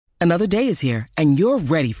Another day is here, and you're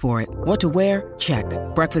ready for it. What to wear? Check.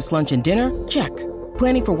 Breakfast, lunch, and dinner? Check.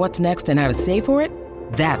 Planning for what's next and how to save for it?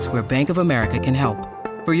 That's where Bank of America can help.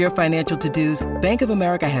 For your financial to-dos, Bank of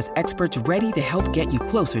America has experts ready to help get you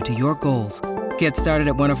closer to your goals. Get started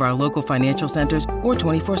at one of our local financial centers or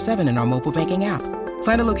 24/7 in our mobile banking app.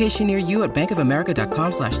 Find a location near you at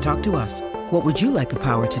bankofamerica.com/talktous. What would you like the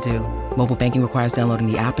power to do? Mobile banking requires downloading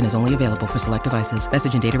the app and is only available for select devices.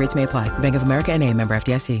 Message and data rates may apply. Bank of America N.A., member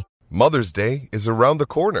FDIC. Mother's Day is around the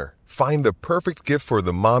corner. Find the perfect gift for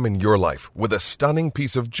the mom in your life with a stunning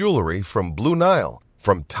piece of jewelry from Blue Nile.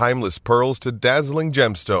 From timeless pearls to dazzling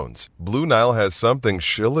gemstones, Blue Nile has something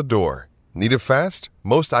she'll adore. Need it fast?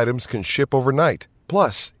 Most items can ship overnight.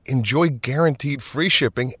 Plus, enjoy guaranteed free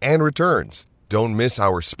shipping and returns. Don't miss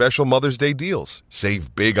our special Mother's Day deals.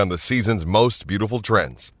 Save big on the season's most beautiful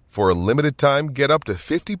trends. For a limited time, get up to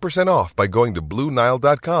 50% off by going to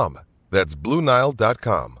BlueNile.com. That's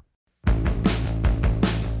BlueNile.com.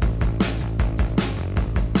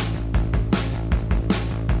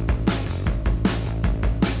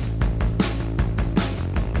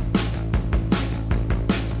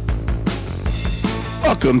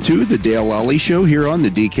 Welcome to the Dale Lally Show here on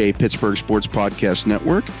the DK Pittsburgh Sports Podcast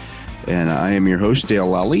Network. And I am your host, Dale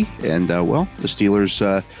Lally. And, the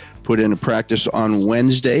Steelers put in a practice on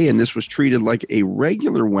Wednesday, and this was treated like a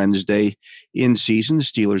regular Wednesday in season. The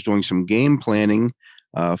Steelers doing some game planning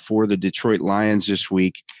for the Detroit Lions this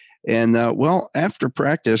week. And, after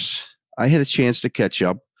practice, I had a chance to catch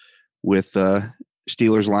up with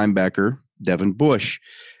Steelers linebacker Devin Bush.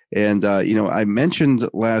 And, I mentioned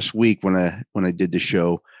last week when I did the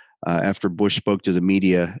show after Bush spoke to the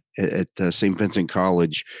media at St. Vincent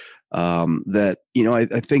College that,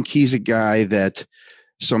 I think he's a guy that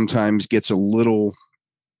sometimes gets a little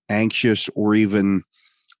anxious or even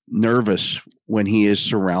nervous when he is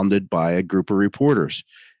surrounded by a group of reporters.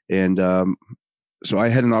 And so I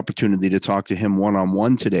had an opportunity to talk to him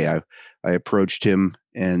one-on-one today. I approached him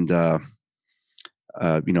and asked,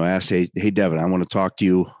 hey, Devin, I want to talk to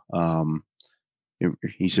you.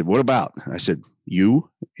 He said, what about? I said,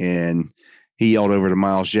 you? And he yelled over to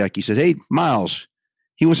Miles Jack. He said, hey, Miles,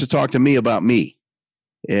 he wants to talk to me about me.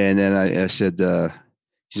 And then I said,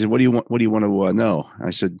 he said, what do you want to know?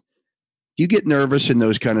 I said, do you get nervous in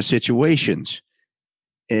those kind of situations?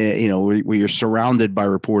 Where you're surrounded by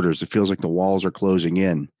reporters, it feels like the walls are closing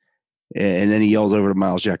in. And then he yells over to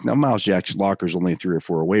Miles Jack. Now, Miles Jack's locker is only 3 or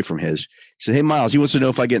 4 away from his. He said, hey, Miles, he wants to know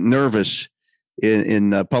if I get nervous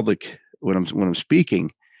in public when I'm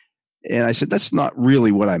speaking. And I said, that's not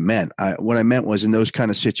really what I meant. What I meant was in those kind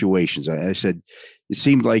of situations. I said, it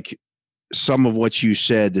seemed like some of what you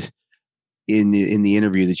said in the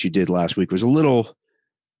interview that you did last week was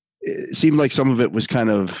it seemed like some of it was kind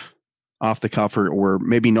of off the cuff or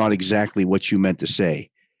maybe not exactly what you meant to say.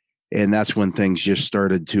 And that's when things just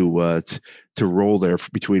started to roll there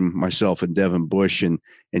between myself and Devin Bush, and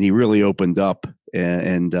he really opened up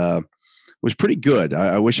and was pretty good.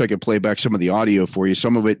 I wish I could play back some of the audio for you.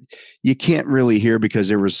 Some of it you can't really hear because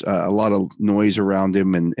there was a lot of noise around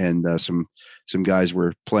him, and some guys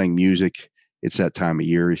were playing music. It's that time of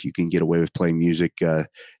year. If you can get away with playing music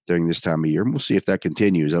during this time of year, and we'll see if that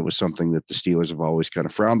continues. That was something that the Steelers have always kind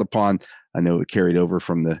of frowned upon. I know it carried over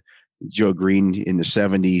from the Joe Green in the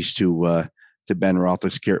 70s to Ben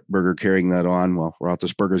Roethlisberger carrying that on. Well,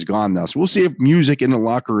 Roethlisberger's gone now. So we'll see if music in the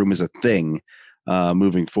locker room is a thing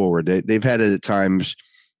moving forward. They've had it at times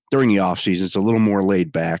during the offseason. It's a little more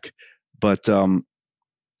laid back. But, some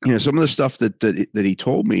of the stuff that he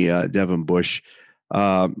told me, Devin Bush,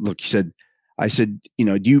 look, I said,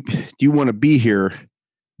 do you want to be here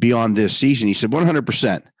beyond this season? He said,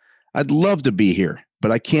 100%. I'd love to be here.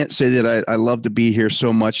 But I can't say that I love to be here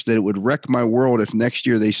so much that it would wreck my world if next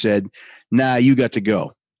year they said, nah, you got to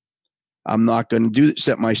go. I'm not going to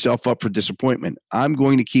set myself up for disappointment. I'm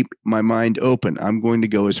going to keep my mind open. I'm going to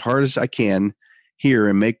go as hard as I can here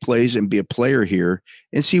and make plays and be a player here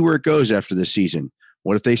and see where it goes after the season.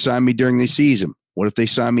 What if they sign me during the season? What if they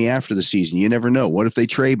sign me after the season? You never know. What if they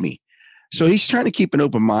trade me? So he's trying to keep an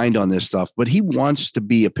open mind on this stuff, but he wants to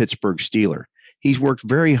be a Pittsburgh Steeler. He's worked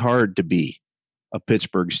very hard to be a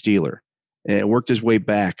Pittsburgh Steeler and worked his way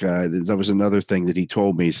back. That was another thing that he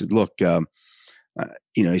told me. He said, look,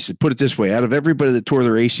 he said, put it this way, out of everybody that tore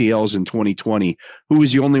their ACLs in 2020, who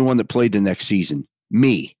was the only one that played the next season?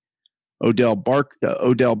 Me. Odell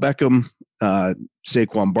Beckham,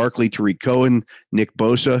 Saquon Barkley, Tariq Cohen, Nick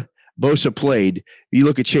Bosa. Bosa played. You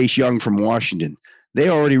look at Chase Young from Washington. They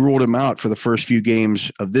already ruled him out for the first few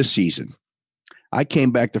games of this season. I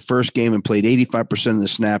came back the first game and played 85% of the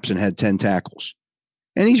snaps and had 10 tackles.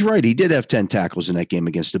 And he's right. He did have 10 tackles in that game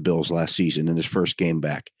against the Bills last season in his first game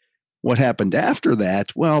back. What happened after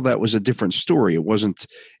that? Well, that was a different story. It wasn't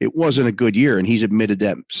a good year, and he's admitted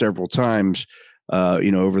that several times.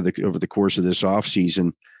 Over the course of this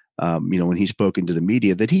offseason, when he's spoken to the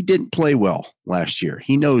media, that he didn't play well last year.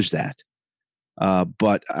 He knows that,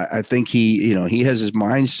 but I think he has his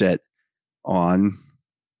mindset on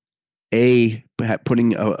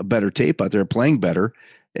putting a better tape out there, playing better,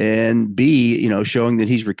 and B, showing that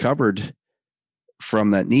he's recovered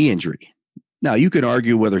from that knee injury. Now, you can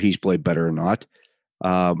argue whether he's played better or not,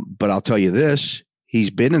 but I'll tell you this, he's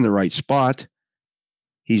been in the right spot.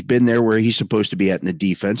 He's been there where he's supposed to be at in the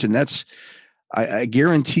defense, and that's, I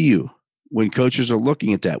guarantee you, when coaches are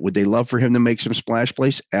looking at that, would they love for him to make some splash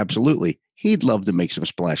plays? Absolutely. He'd love to make some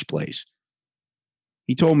splash plays.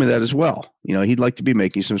 He told me that as well. He'd like to be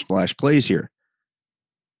making some splash plays here.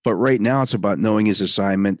 But right now, it's about knowing his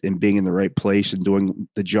assignment and being in the right place and doing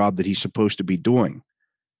the job that he's supposed to be doing.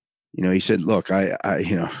 He said, look, I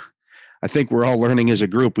think we're all learning as a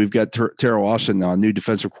group. We've got Teryl Austin now, new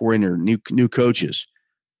defensive coordinator, new coaches.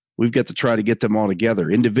 We've got to try to get them all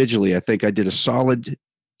together. Individually, I think I did a solid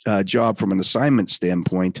job from an assignment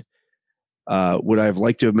standpoint. Would I have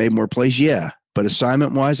liked to have made more plays? Yeah. But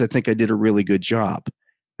assignment-wise, I think I did a really good job.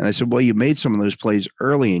 And I said, well, you made some of those plays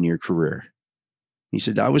early in your career. He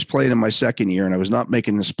said, I was playing in my second year, and I was not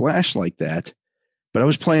making the splash like that. But I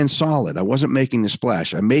was playing solid. I wasn't making the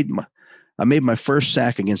splash. I made my first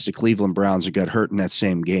sack against the Cleveland Browns and got hurt in that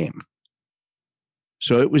same game.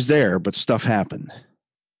 So it was there, but stuff happened.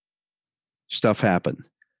 So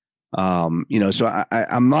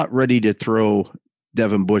I'm not ready to throw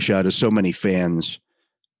Devin Bush out as so many fans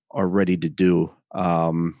are ready to do.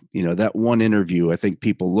 That one interview, I think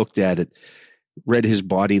people looked at it, read his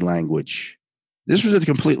body language. This was a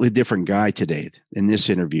completely different guy today in this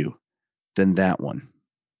interview than that one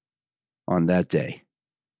on that day.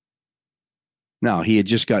 Now, he had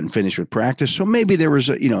just gotten finished with practice, so maybe there was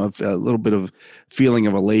a little bit of feeling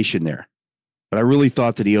of elation there. But I really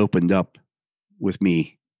thought that he opened up with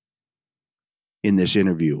me in this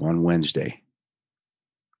interview on Wednesday.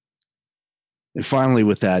 And finally,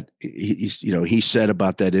 with that, he said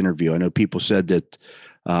about that interview, I know people said that,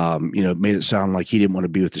 it made it sound like he didn't want to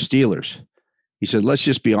be with the Steelers. He said, let's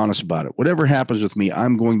just be honest about it. Whatever happens with me,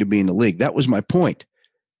 I'm going to be in the league. That was my point.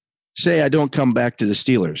 Say I don't come back to the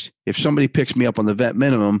Steelers. If somebody picks me up on the vet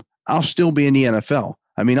minimum, I'll still be in the NFL.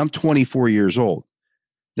 I mean, I'm 24 years old.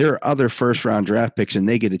 There are other first-round draft picks, and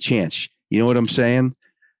they get a chance. You know what I'm saying?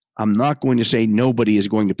 I'm not going to say nobody is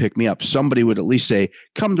going to pick me up. Somebody would at least say,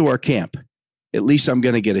 come to our camp. At least I'm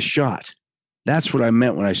going to get a shot. That's what I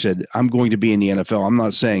meant when I said I'm going to be in the NFL. I'm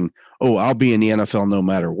not saying, oh, I'll be in the NFL no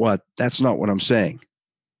matter what. That's not what I'm saying.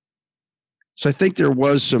 So I think there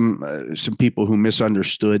was some people who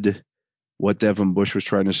misunderstood what Devin Bush was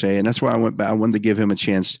trying to say. And that's why I went back. I wanted to give him a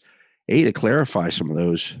chance, to clarify some of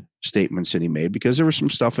those statements that he made, because there was some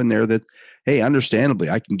stuff in there that, hey, understandably,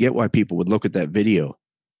 I can get why people would look at that video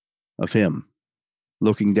of him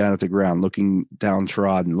looking down at the ground, looking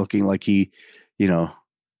downtrodden, looking like he,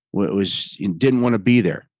 didn't want to be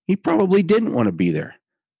there. He probably didn't want to be there.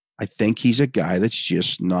 I think he's a guy that's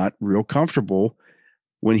just not real comfortable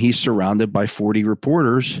when he's surrounded by 40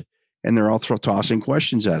 reporters and they're all tossing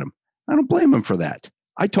questions at him. I don't blame him for that.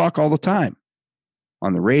 I talk all the time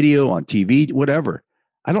on the radio, on TV, whatever.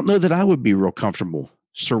 I don't know that I would be real comfortable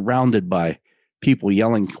surrounded by people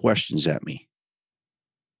yelling questions at me.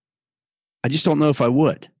 I just don't know if I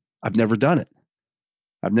would. I've never done it.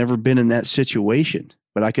 I've never been in that situation,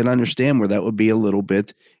 but I can understand where that would be a little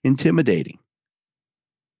bit intimidating.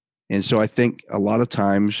 And so I think a lot of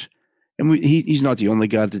times, and he's not the only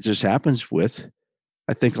guy that this happens with.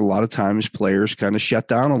 I think a lot of times players kind of shut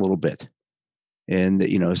down a little bit. And,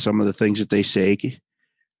 some of the things that they say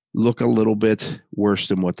look a little bit worse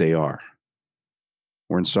than what they are.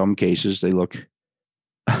 Or in some cases, they look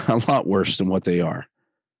a lot worse than what they are.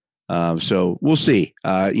 So we'll see.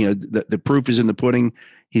 The proof is in the pudding.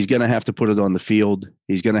 He's going to have to put it on the field.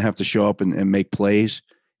 He's going to have to show up and make plays.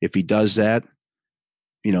 If he does that,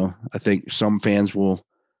 I think some fans will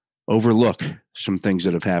overlook some things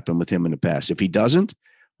that have happened with him in the past. If he doesn't,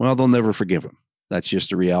 well, they'll never forgive him. That's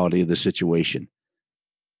just the reality of the situation.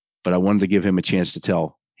 But I wanted to give him a chance to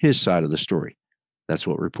tell his side of the story. That's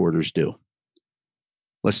what reporters do.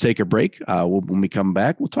 Let's take a break. When we come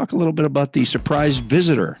back, we'll talk a little bit about the surprise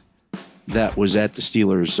visitor that was at the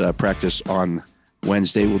Steelers practice on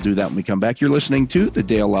Wednesday. We'll do that when we come back. You're listening to The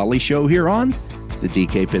Dale Lally Show here on the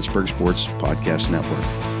DK Pittsburgh Sports Podcast Network.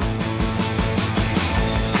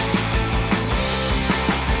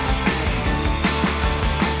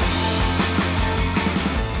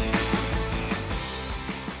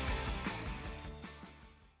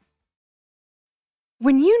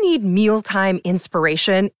 When you need mealtime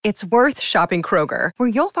inspiration, it's worth shopping Kroger, where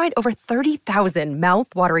you'll find over 30,000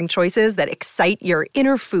 mouth-watering choices that excite your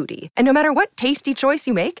inner foodie. And no matter what tasty choice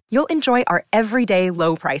you make, you'll enjoy our everyday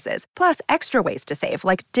low prices, plus extra ways to save,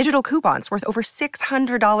 like digital coupons worth over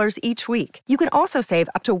 $600 each week. You can also save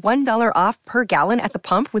up to $1 off per gallon at the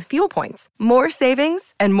pump with fuel points. More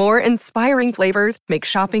savings and more inspiring flavors make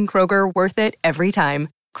shopping Kroger worth it every time.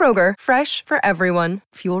 Kroger, fresh for everyone.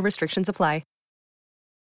 Fuel restrictions apply.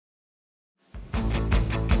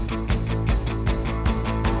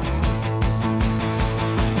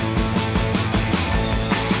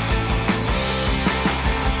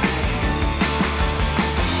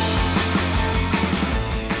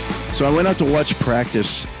 So I went out to watch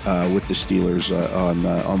practice with the Steelers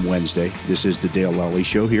on Wednesday. This is the Dale Lally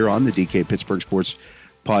Show here on the DK Pittsburgh Sports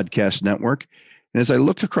Podcast Network. And as I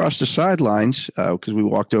looked across the sidelines, because we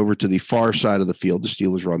walked over to the far side of the field, the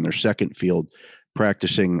Steelers were on their second field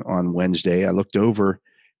practicing on Wednesday. I looked over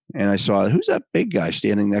and I saw, who's that big guy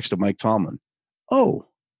standing next to Mike Tomlin? Oh,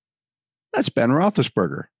 that's Ben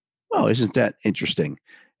Roethlisberger. Oh, isn't that interesting?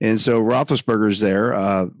 And so Roethlisberger's there,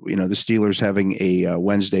 the Steelers having a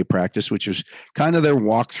Wednesday practice, which was kind of their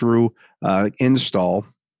walkthrough install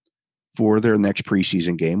for their next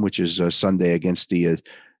preseason game, which is Sunday against the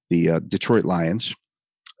Detroit Lions.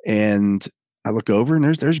 And I look over and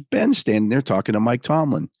there's Ben standing there talking to Mike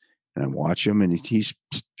Tomlin. And I watch him and he's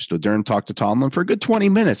stood there and talked to Tomlin for a good 20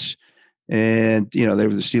 minutes. And, the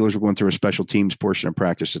Steelers were going through a special teams portion of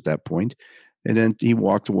practice at that point. And then he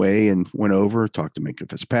walked away and went over, talked to Minkah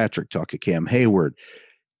Fitzpatrick, talked to Cam Hayward,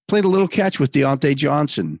 played a little catch with Deontay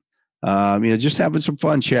Johnson. Just having some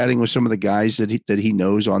fun chatting with some of the guys that he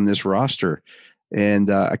knows on this roster.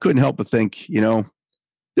 And I couldn't help but think,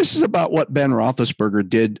 this is about what Ben Roethlisberger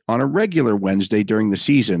did on a regular Wednesday during the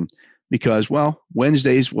season, because,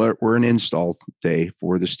 Wednesdays were an install day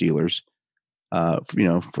for the Steelers.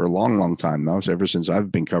 For a long, long time now, ever since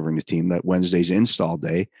I've been covering the team, that Wednesday's install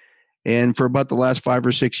day. And for about the last 5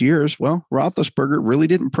 or 6 years, Roethlisberger really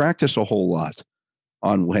didn't practice a whole lot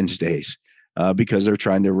on Wednesdays because they're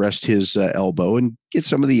trying to rest his elbow and get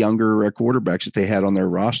some of the younger quarterbacks that they had on their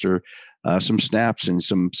roster some snaps and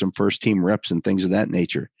some first team reps and things of that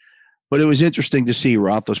nature. But it was interesting to see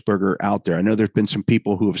Roethlisberger out there. I know there's been some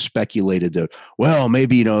people who have speculated that,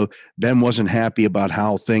 maybe, Ben wasn't happy about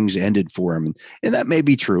how things ended for him. And that may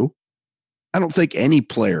be true. I don't think any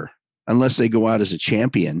player, unless they go out as a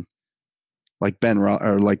champion, like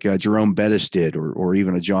Jerome Bettis did, or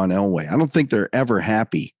even a John Elway, I don't think they're ever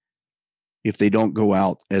happy if they don't go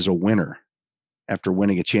out as a winner after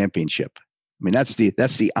winning a championship. I mean, that's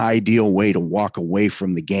the ideal way to walk away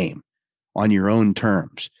from the game on your own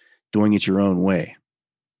terms, doing it your own way.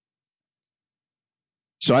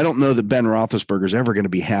 So I don't know that Ben Roethlisberger is ever going to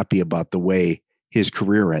be happy about the way his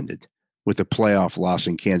career ended with a playoff loss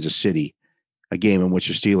in Kansas City, a game in which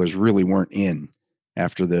the Steelers really weren't in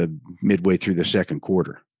after the midway through the second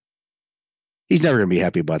quarter. He's never going to be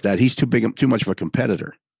happy about that. He's too much of a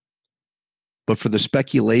competitor. But for the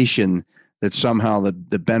speculation that somehow the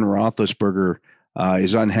Ben Roethlisberger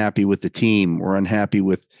is unhappy with the team or unhappy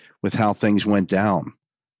with how things went down,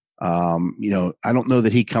 I don't know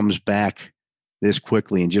that he comes back this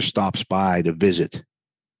quickly and just stops by to visit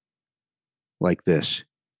like this,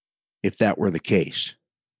 if that were the case.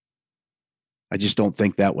 I just don't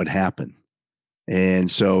think that would happen. And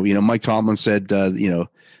so, Mike Tomlin said,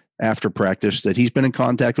 after practice that he's been in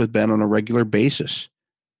contact with Ben on a regular basis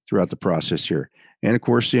throughout the process here. And of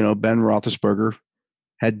course, Ben Roethlisberger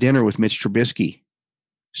had dinner with Mitch Trubisky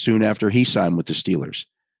soon after he signed with the Steelers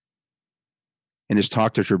and has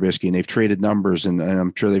talked to Trubisky, and they've traded numbers, and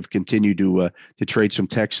I'm sure they've continued to trade some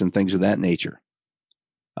texts and things of that nature.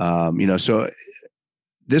 So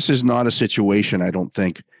this is not a situation, I don't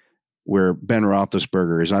think, where Ben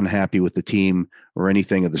Roethlisberger is unhappy with the team or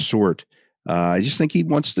anything of the sort. I just think he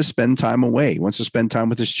wants to spend time away. He wants to spend time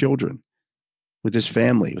with his children, with his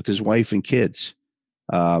family, with his wife and kids,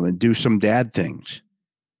 and do some dad things.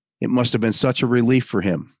 It must have been such a relief for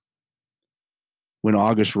him when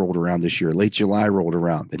August rolled around this year, late July rolled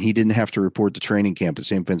around, and he didn't have to report to training camp at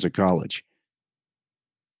St. Vincent College.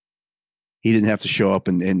 He didn't have to show up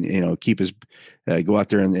and keep his go out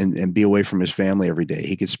there and be away from his family every day.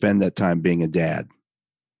 He could spend that time being a dad,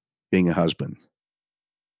 being a husband,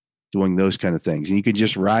 doing those kind of things. And you could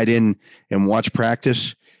just ride in and watch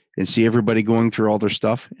practice and see everybody going through all their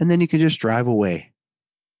stuff. And then you can just drive away,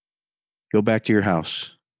 go back to your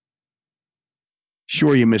house.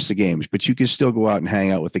 Sure, you miss the games, but you can still go out and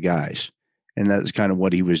hang out with the guys. And that's kind of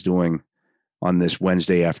what he was doing on this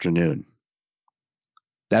Wednesday afternoon.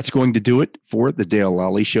 That's going to do it for the Dale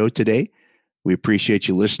Lally Show today. We appreciate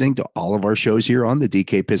you listening to all of our shows here on the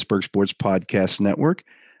DK Pittsburgh Sports Podcast Network.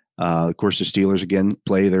 Of course, the Steelers again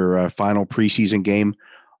play their final preseason game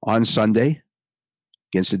on Sunday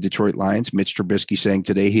against the Detroit Lions. Mitch Trubisky saying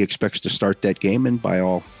today he expects to start that game, and by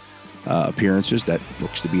all appearances, that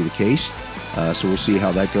looks to be the case. So we'll see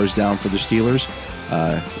how that goes down for the Steelers.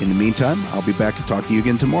 In the meantime, I'll be back to talk to you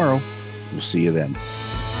again tomorrow. We'll see you then.